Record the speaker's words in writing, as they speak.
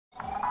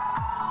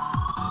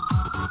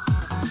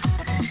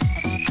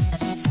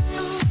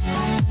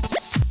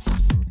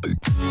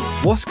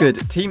What's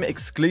good, team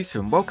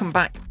exclusive, and welcome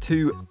back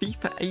to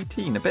FIFA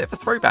 18, a bit of a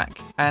throwback.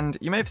 And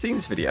you may have seen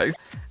this video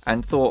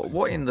and thought,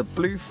 what in the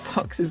blue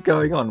fucks is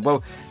going on?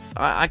 Well,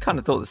 I kind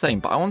of thought the same,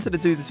 but I wanted to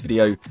do this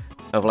video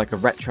of like a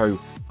retro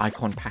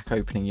icon pack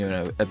opening, you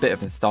know, a bit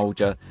of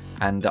nostalgia.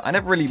 And I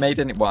never really made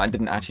any, well, I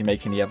didn't actually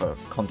make any other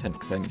content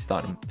because I only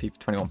started on FIFA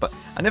 21, but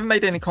I never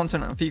made any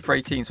content on FIFA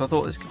 18, so I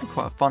thought this could be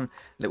quite a fun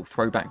little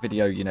throwback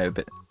video, you know, a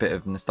bit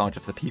of nostalgia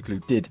for the people who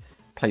did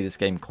play this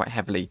game quite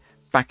heavily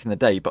back in the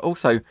day, but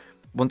also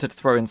wanted to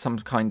throw in some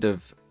kind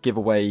of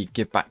giveaway,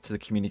 give back to the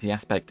community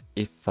aspect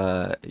if,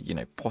 you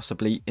know,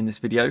 possibly in this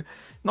video.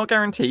 Not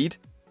guaranteed.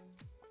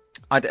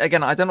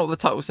 Again, I don't know what the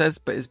title says,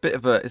 but it's a bit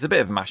of a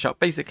mashup.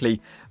 Basically,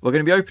 we're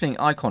going to be opening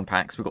icon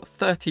packs. We've got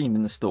 13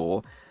 in the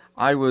store.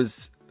 I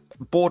was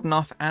bored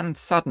enough and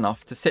sad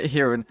enough to sit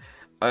here and,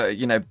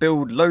 you know,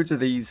 build loads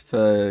of these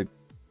for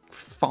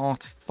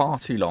far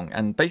too long.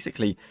 And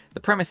basically,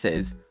 the premise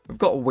is we've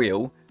got a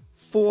wheel,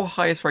 4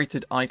 highest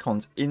rated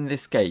icons in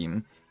this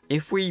game.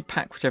 If we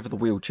pack whichever the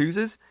wheel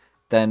chooses,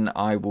 then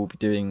I will be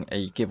doing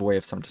a giveaway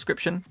of some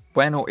description.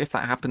 When or if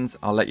that happens,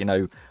 I'll let you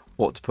know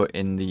what to put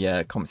in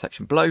the comment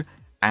section below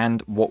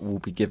and what we'll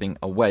be giving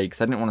away,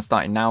 because I didn't want to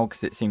start it now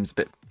because it seems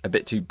a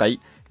bit too bait.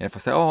 And if I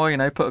say, oh, you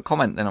know, put a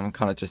comment, then I'm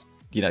kind of just,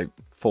 you know,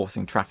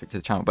 forcing traffic to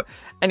the channel. But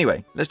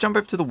anyway, let's jump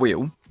over to the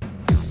wheel.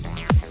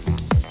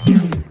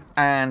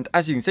 And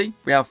as you can see,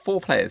 we have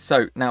 4 players.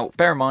 So now,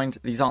 bear in mind,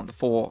 these aren't the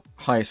 4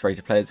 highest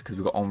rated players because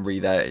we've got Henry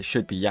there. It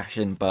should be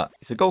Yashin, but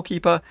it's a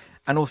goalkeeper.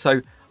 And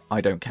also,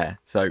 I don't care.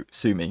 So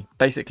sue me.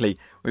 Basically,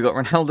 we've got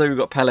Ronaldo, we've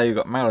got Pele, we've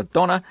got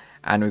Maradona,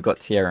 and we've got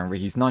Thierry Henry.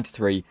 He's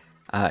 93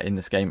 in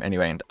this game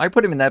anyway. And I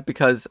put him in there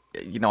because,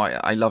 you know,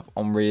 I love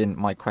Henry, and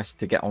my quest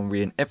to get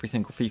Henry in every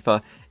single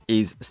FIFA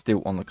is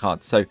still on the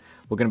card. So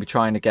we're going to be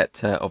trying to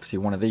get, obviously,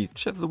 one of these,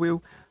 whichever the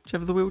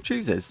wheel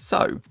chooses.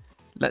 So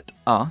let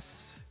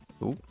us...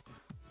 Ooh.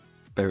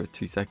 Bear with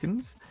 2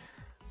 seconds.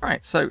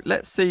 Alright, so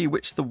let's see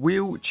which the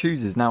wheel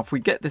chooses. Now, if we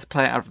get this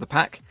player out of the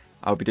pack,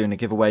 I'll be doing a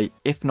giveaway.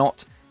 If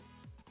not,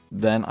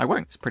 then I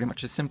won't. It's pretty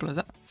much as simple as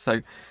that.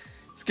 So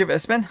let's give it a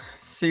spin,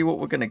 see what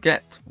we're going to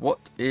get.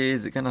 What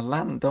is it going to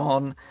land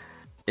on?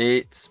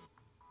 It's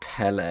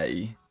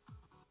Pele.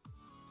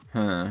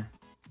 Huh.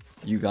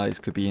 You guys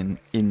could be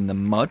in the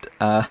mud.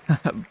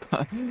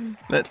 But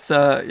let's,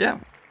 yeah,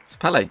 it's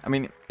Pele. I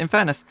mean, in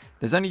fairness,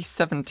 there's only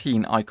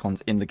 17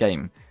 icons in the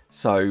game.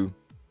 So...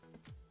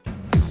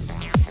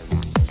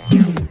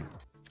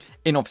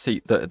 in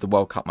obviously the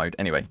World Cup mode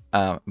anyway.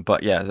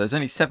 But yeah, there's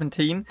only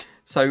 17.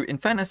 So in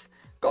fairness,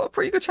 got a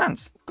pretty good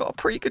chance. Got a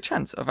pretty good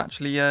chance of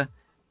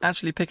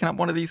actually picking up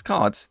one of these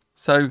cards.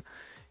 So,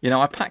 you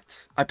know,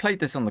 I played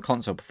this on the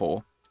console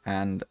before,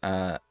 and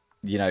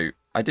you know,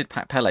 I did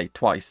pack Pele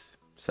twice.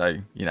 So,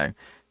 you know,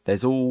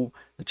 there's all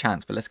the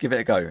chance. But let's give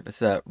it a go.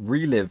 Let's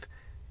relive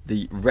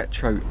the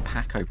retro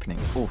pack opening.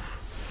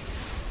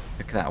 Oof.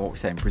 Look at that, what we're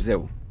saying.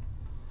 Brazil.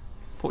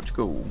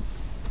 Portugal.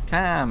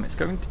 Cam, it's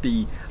going to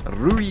be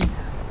Rui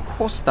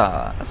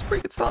Costa. That's a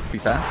pretty good start, to be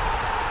fair.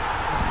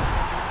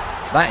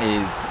 That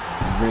is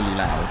really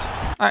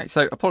loud. Alright,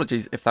 so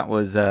apologies if that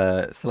was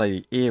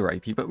slightly ear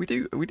rapey, but we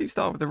do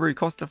start with the Rui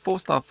Costa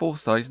 4-star,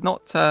 4-star. It's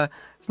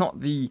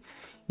not the,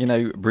 you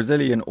know,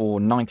 Brazilian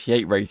or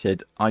 98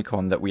 rated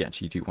icon that we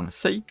actually do want to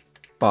see,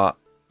 but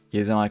he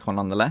is an icon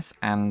nonetheless,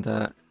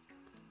 and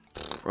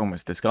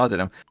almost discarded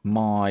him.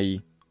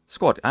 My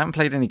squad. I haven't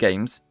played any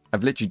games.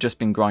 I've literally just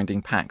been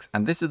grinding packs,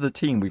 and this is the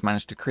team we've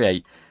managed to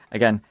create.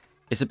 Again,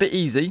 it's a bit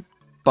easy,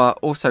 but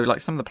also, like,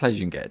 some of the players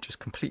you can get are just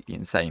completely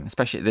insane,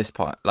 especially at this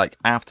part, like,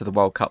 after the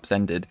World Cups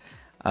ended.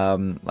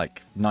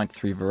 Like,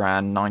 93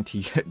 Varane,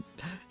 90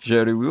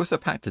 Giroud. We also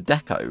packed a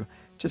Deco,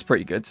 which is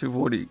pretty good, so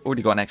we've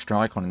already got an extra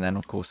icon, and then,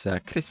 of course,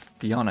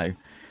 Cristiano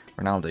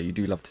Ronaldo. You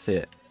do love to see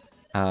it.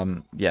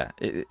 Yeah,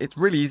 it's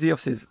really easy.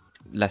 Obviously, there's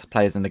less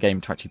players in the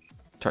game to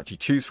actually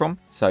choose from,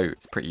 so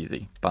it's pretty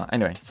easy. But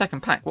anyway,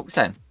 second pack, what we're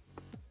saying.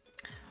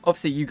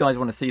 Obviously, you guys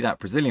want to see that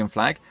Brazilian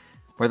flag.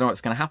 Whether or not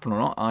it's going to happen or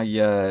not,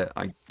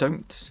 I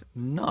don't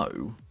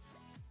know.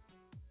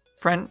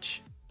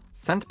 French,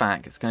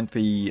 centre-back, it's going to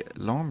be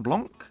Laurent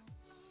Blanc.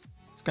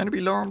 It's going to be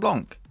Laurent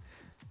Blanc.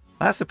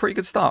 That's a pretty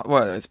good start.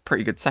 Well, it's a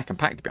pretty good second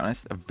pack, to be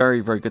honest. A very,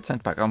 very good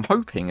centre-back. I'm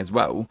hoping as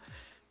well,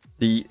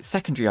 the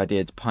secondary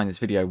idea behind this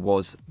video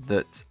was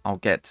that I'll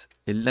get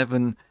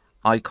 11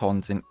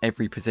 icons in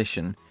every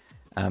position,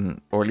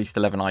 or at least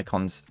 11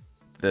 icons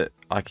that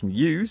I can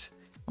use.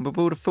 And we'll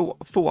build a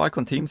full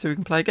icon team so we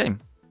can play a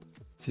game.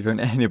 See if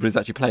anybody's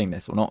actually playing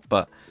this or not.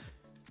 But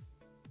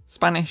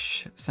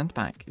Spanish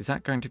centre-back. Is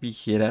that going to be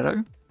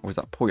Herrero? Or is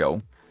that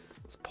Puyol?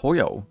 It's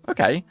Puyol.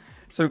 Okay.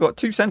 So we've got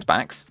 2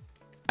 centre-backs.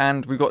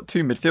 And we've got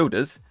 2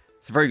 midfielders.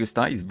 It's a very good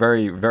start. He's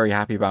very, very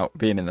happy about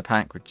being in the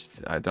pack. Which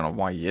I don't know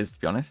why he is, to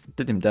be honest.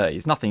 Did him dirty.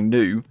 It's nothing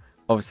new.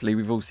 Obviously,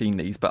 we've all seen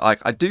these.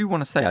 But I do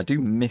want to say, I do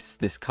miss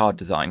this card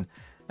design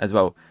as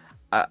well.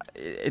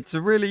 It's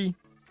a really...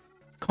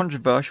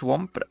 controversial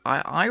one, but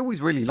I always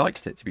really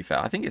liked it, to be fair.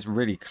 I think it's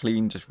really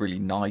clean, just really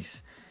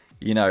nice,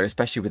 you know,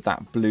 especially with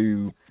that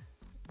blue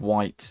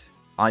white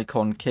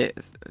icon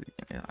kit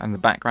and the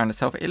background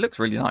itself, it looks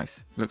really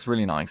nice. It looks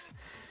really nice.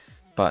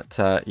 But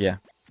yeah,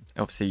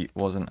 obviously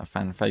wasn't a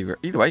fan favourite.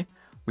 Either way,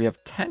 we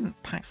have 10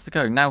 packs to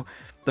go. Now,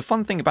 the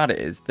fun thing about it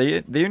is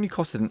they only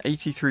costed an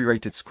 83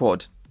 rated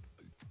squad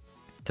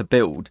to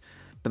build.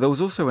 But there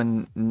was also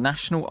a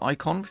national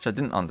icon, which I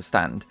didn't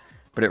understand.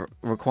 But it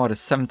required a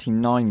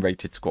 79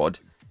 rated squad.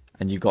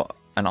 And you got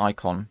an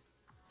icon.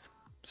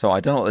 So I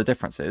don't know what the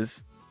difference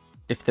is,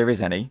 if there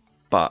is any.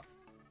 But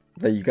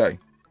there you go.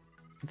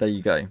 There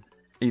you go.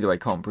 Either way,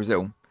 come on,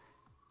 Brazil.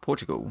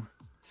 Portugal.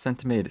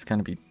 Centre mid, it's going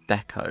to be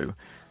Deco.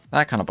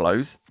 That kind of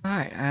blows.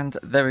 Alright, and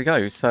there we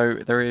go. So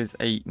there is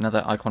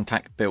another icon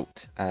pack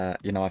built.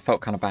 You know, I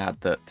felt kind of bad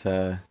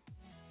that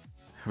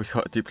we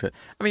got a duplicate.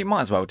 I mean,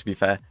 might as well, to be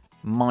fair.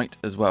 Might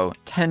as well.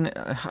 10,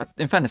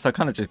 in fairness, I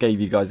kind of just gave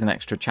you guys an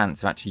extra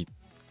chance of actually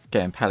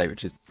getting Pele,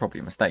 which is probably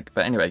a mistake.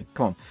 But anyway,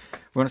 come on.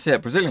 We want to see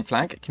that Brazilian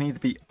flag. It can either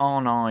be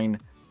R9,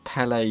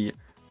 Pele,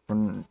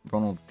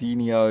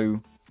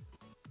 Ronaldinho.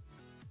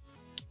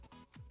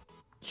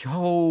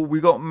 Yo, we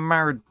got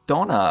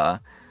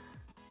Maradona.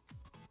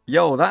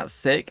 Yo, that's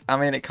sick. I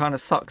mean, it kind of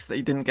sucks that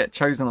he didn't get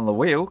chosen on the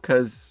wheel,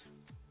 because,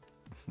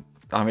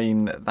 I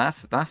mean,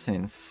 that's an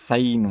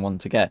insane one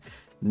to get.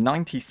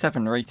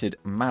 97 rated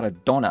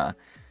Maradona.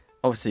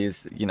 Obviously,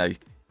 is, you know,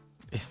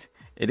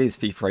 it is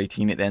FIFA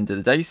 18 at the end of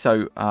the day,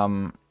 so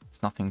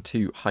it's nothing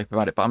too hype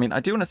about it. But I mean, I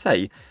do want to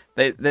say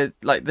that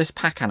like this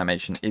pack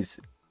animation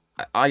is,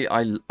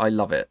 I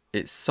love it.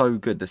 It's so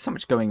good. There's so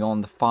much going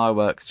on. The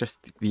fireworks, just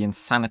the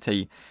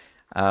insanity.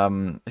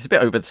 It's a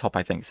bit over the top,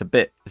 I think. It's a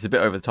bit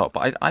over the top,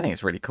 but I think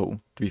it's really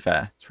cool, to be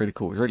fair. It's really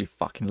cool. It's really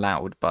fucking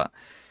loud, but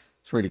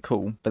it's really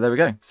cool. But there we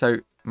go. So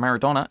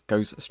Maradona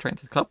goes straight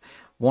into the club.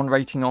 1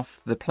 rating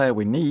off the player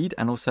we need,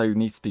 and also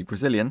needs to be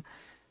Brazilian.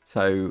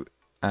 So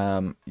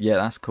yeah,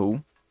 that's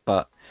cool.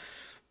 But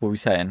what are we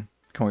saying?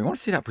 Come on, we want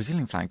to see that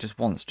Brazilian flag just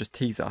once. Just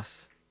tease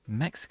us.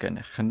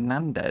 Mexican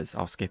Hernandez.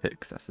 I'll skip it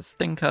because that's a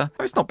stinker.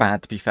 Oh, it's not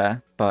bad, to be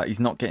fair, but he's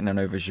not getting an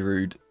over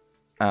Giroud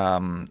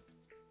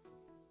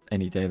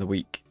any day of the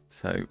week.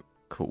 So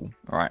cool.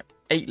 All right,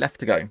 8 left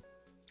to go.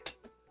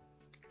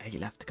 8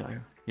 left to go.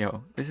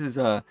 Yo, this is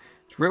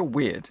it's real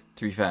weird,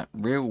 to be fair.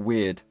 Real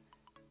weird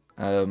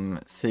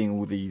seeing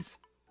all these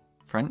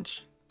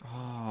French.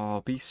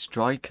 Oh, be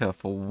striker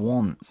for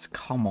once.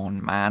 Come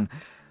on, man.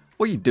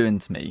 What are you doing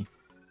to me?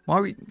 Why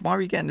are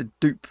we getting a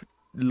dupe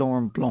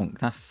Laurent Blanc?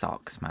 That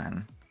sucks,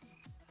 man.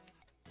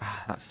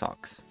 Ah, that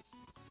sucks.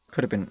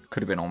 Could have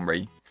been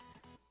Henri.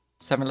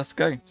 7 left to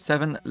go.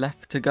 7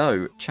 left to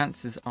go.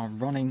 Chances are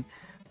running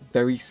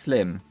very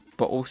slim,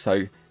 but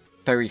also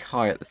very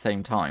high at the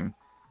same time.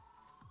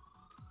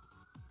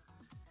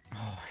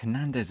 Oh,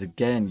 Hernandez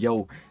again.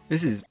 Yo,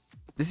 this is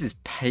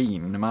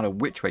pain no matter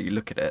which way you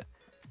look at it.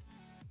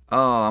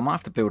 Oh, I might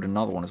have to build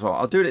another one as well.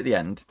 I'll do it at the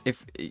end.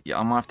 If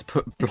I might have to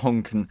put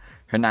Blanc and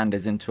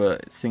Hernandez into a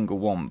single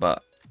one,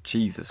 but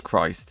Jesus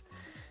Christ.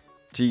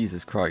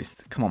 Jesus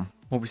Christ. Come on.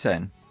 What are we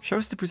saying? Show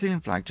us the Brazilian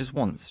flag just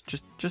once.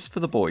 Just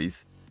for the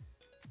boys.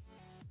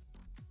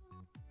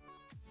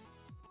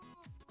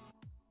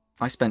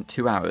 I spent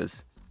 2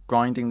 hours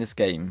grinding this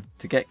game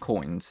to get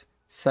coins,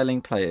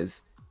 selling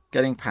players,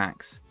 getting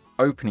packs,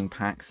 opening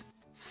packs,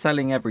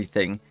 selling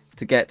everything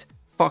to get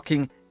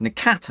fucking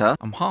Nakata.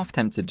 I'm half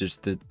tempted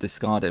just to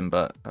discard him,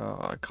 but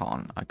I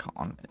can't.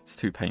 It's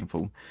too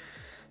painful.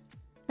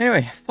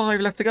 Anyway, 5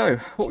 left to go.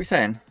 What are we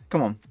saying?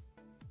 Come on.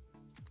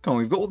 Come on,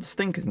 we've got all the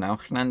stinkers now.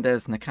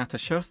 Hernandez, Nakata.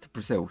 Show us the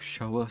Brazil.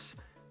 Show us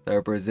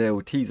the Brazil.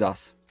 Tease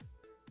us.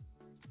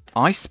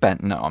 I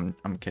spent... No,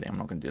 I'm kidding. I'm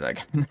not going to do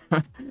that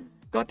again.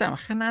 God damn,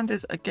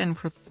 Hernandez again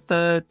for a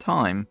 3rd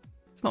time.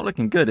 It's not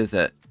looking good, is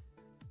it?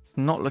 It's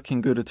not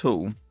looking good at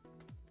all.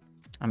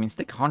 I mean,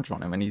 stick 100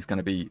 on him and he's going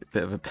to be a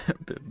bit of a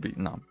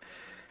beaten up.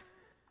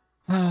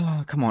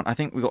 Oh, come on. I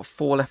think we've got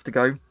 4 left to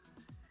go.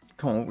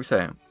 Come on, what are we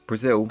saying?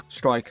 Brazil,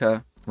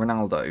 striker,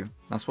 Ronaldo.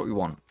 That's what we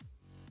want.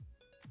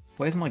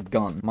 Where's my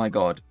gun? My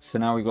God. So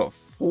now we've got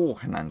 4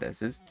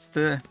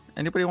 Hernandezes.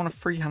 Anybody want a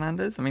free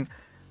Hernandez? I mean,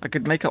 I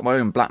could make up my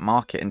own black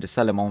market and just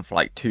sell him on for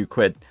like 2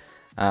 quid.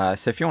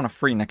 So if you want a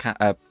free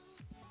Nakata,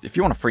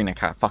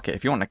 fuck it.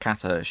 If you want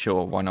Nakata,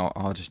 sure, why not?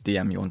 I'll just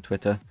DM you on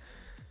Twitter.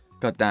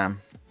 God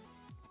damn.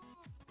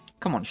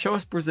 Come on, show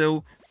us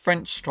Brazil,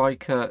 French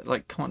striker.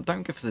 Like, come on,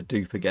 don't give us a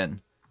dupe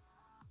again.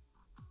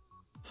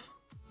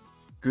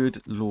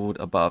 Good Lord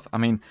above. I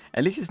mean,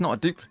 at least it's not a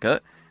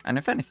duplicate. And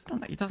in fairness,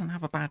 he doesn't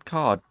have a bad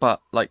card.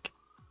 But, like,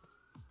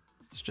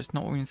 it's just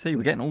not what we can see.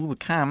 We're getting all the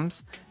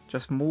cams,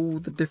 just from all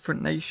the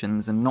different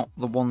nations and not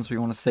the ones we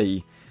want to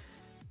see.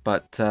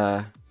 But,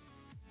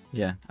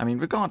 yeah. I mean,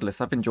 regardless,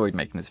 I've enjoyed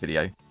making this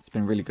video. It's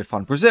been really good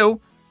fun. Brazil!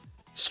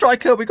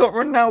 Striker, we got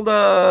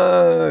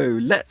Ronaldo!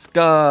 Let's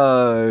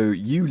go!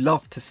 You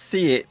love to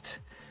see it.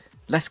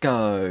 Let's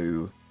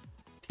go.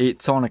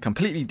 It's on a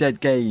completely dead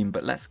game,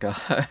 but let's go.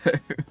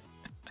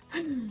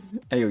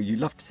 Ayo, you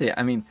love to see it.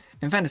 I mean,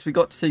 in fairness, we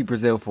got to see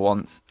Brazil for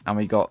once, and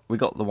we got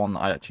the one that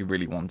I actually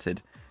really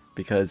wanted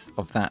because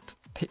of that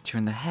picture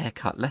and the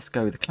haircut. Let's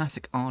go, the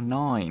classic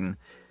R9.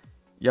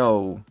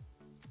 Yo,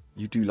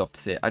 You do love to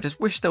see it. I just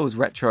wish there was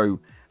retro,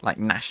 like,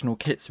 national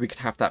kits. So we could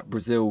have that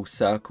Brazil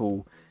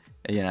circle,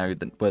 you know,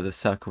 where the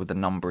circle with the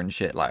number and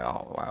shit. Like,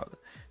 oh, wow.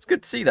 It's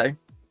good to see, though.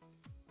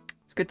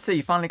 It's good to see.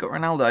 You finally got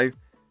Ronaldo.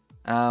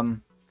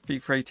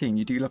 FIFA 18.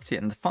 You do love to see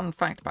it. And the fun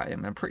fact about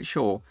him, I'm pretty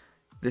sure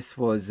this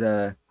was...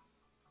 this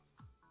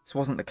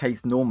wasn't the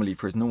case normally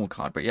for his normal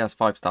card, but he has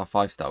 5-star,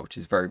 5-star, which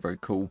is very, very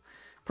cool.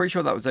 Pretty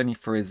sure that was only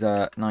for his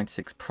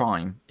 96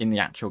 Prime in the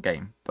actual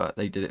game, but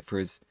they did it for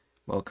his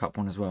World Cup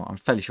one as well. I'm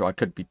fairly sure I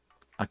could be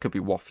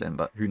waffling,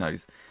 but who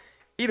knows.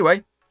 Either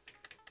way,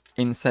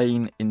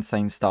 insane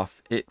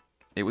stuff. It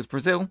was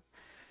Brazil,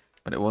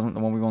 but it wasn't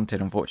the one we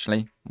wanted,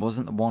 unfortunately. It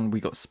wasn't the one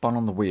we got spun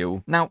on the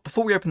wheel. Now,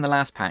 before we open the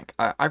last pack,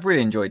 I've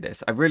really enjoyed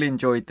this. I've really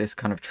enjoyed this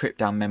kind of trip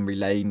down memory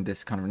lane,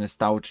 this kind of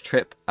nostalgia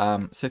trip.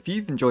 So if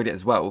you've enjoyed it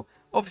as well,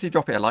 obviously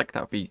drop it a like.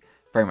 That would be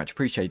very much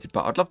appreciated.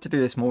 But I'd love to do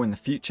this more in the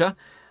future.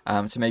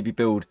 So maybe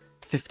build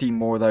 15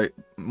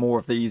 more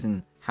of these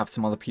and have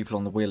some other people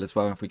on the wheel as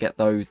well. If we get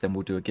those, then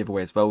we'll do a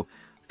giveaway as well.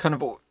 Kind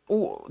of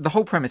the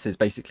whole premise is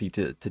basically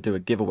to do a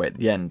giveaway at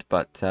the end.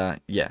 But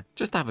yeah,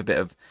 just to have a bit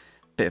of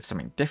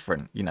something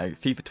different. You know,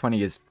 FIFA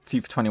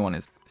 21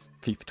 is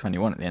FIFA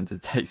 21 at the end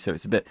of the day, so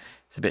it's a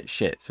bit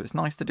shit. So it's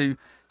nice to do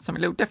something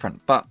a little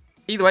different. But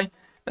either way,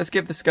 let's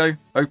give this a go.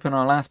 Open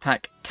our last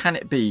pack. Can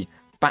it be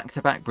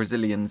back-to-back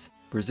Brazilians?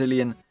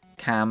 Brazilian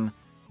Cam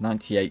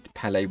 98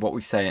 Pele. What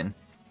we saying?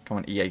 Come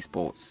on, EA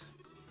Sports.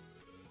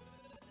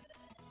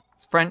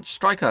 It's French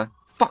striker.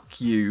 Fuck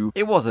you.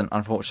 It wasn't,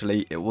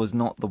 unfortunately. It was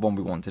not the one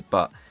we wanted.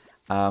 But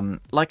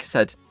like I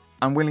said,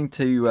 I'm willing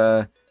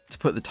to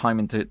put the time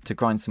into to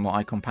grind some more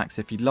icon packs.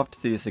 If you'd love to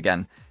see this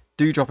again,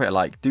 do drop it a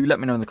like. Do let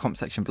me know in the comment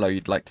section below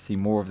you'd like to see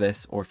more of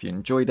this, or if you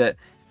enjoyed it,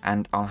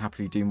 and I'll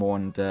happily do more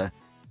and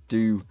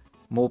do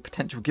more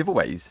potential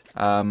giveaways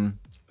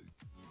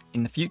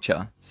in the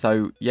future.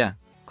 So yeah,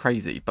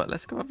 crazy. But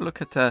let's go have a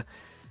look at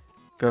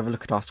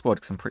our squad,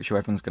 because I'm pretty sure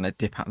everyone's going to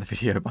dip out of the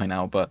video by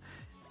now. But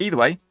either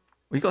way,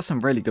 we got some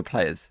really good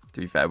players,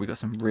 to be fair. We got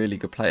some really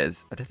good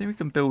players. I don't think we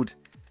can build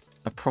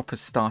a proper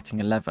starting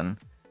 11,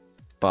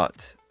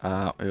 but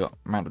we got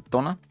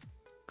Maradona,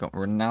 got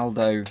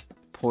Ronaldo,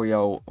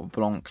 Puyol,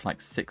 Blanc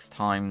like 6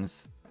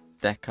 times,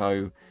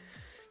 Deco,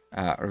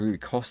 Rui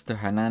Costa,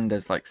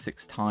 Hernandez like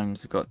 6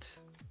 times. We've got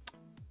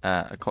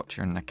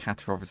Okocha and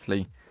Nakata,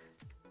 obviously.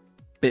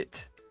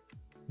 Bit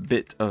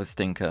of a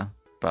stinker,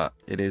 but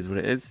it is what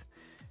it is.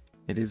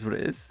 It is what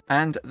it is.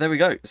 And there we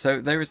go.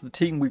 So there is the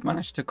team we've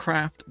managed to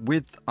craft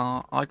with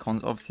our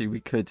icons. Obviously,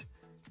 we could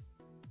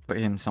put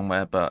him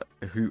somewhere, but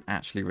who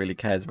actually really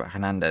cares about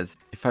Hernandez?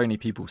 If only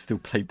people still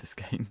played this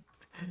game.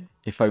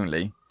 If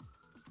only.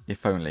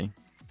 If only.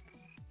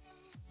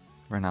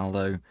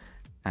 Ronaldo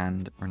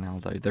and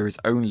Ronaldo. There is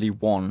only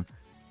one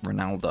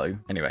Ronaldo.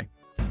 Anyway.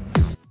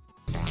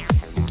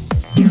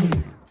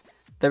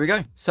 There we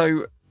go.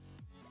 So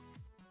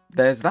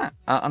there's that.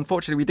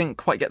 Unfortunately, we didn't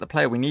quite get the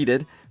player we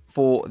needed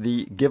for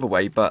the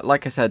giveaway, but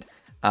like I said,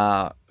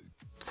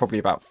 probably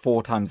about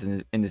 4 times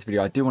in this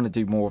video, I do want to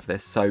do more of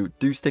this, so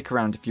do stick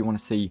around if you want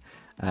to see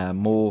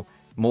more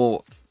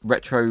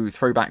retro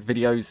throwback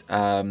videos.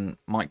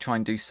 Might try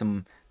and do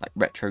some like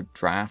retro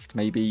draft,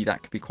 maybe.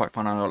 That could be quite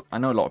fun. I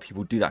know a lot of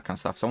people do that kind of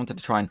stuff, so I wanted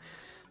to try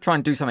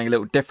and do something a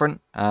little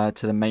different to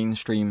the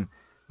mainstream,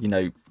 you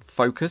know,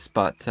 focus.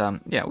 But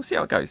yeah, we'll see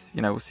how it goes.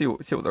 You know, we'll see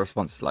what the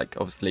response is like.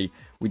 Obviously,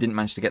 we didn't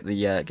manage to get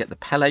the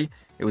Pele.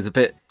 It was a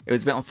bit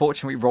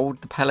unfortunate we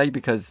rolled the Pele,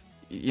 because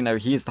you know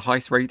he is the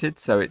highest rated,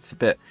 so it's a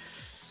bit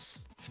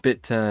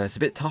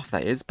tough,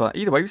 that is. But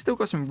either way, we've still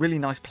got some really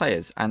nice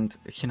players, and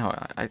you know,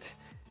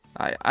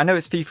 I know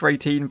it's FIFA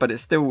 18, but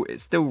it's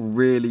still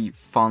really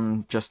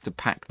fun just to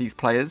pack these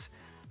players.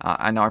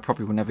 I know I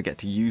probably will never get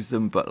to use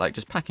them, but like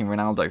just packing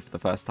Ronaldo for the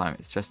first time,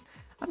 it's just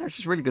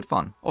really good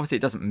fun. Obviously,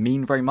 it doesn't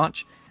mean very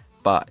much,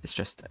 but it's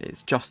just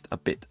a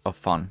bit of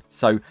fun.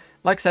 So,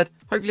 like I said,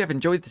 hopefully you've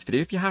enjoyed this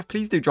video. If you have,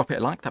 please do drop it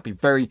a like. That'd be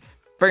very,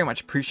 very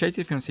much appreciated.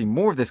 If you want to see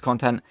more of this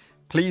content,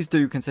 please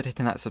do consider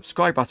hitting that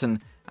subscribe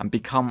button and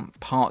become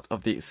part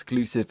of the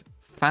exclusive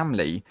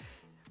family.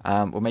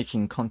 We're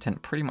making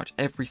content pretty much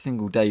every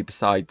single day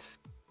besides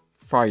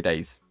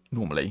Fridays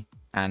normally,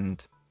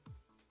 and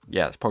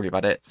yeah, that's probably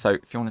about it. So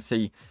if you want to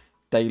see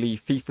daily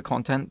FIFA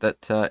content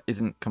that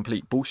isn't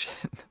complete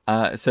bullshit,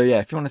 so yeah,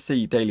 if you want to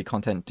see daily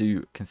content,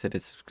 do consider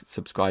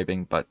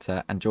subscribing, but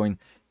and join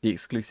the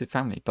exclusive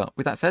family. But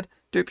with that said,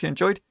 do hope you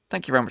enjoyed.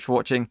 Thank you very much for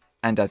watching,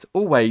 and as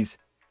always,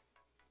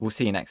 we'll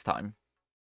see you next time.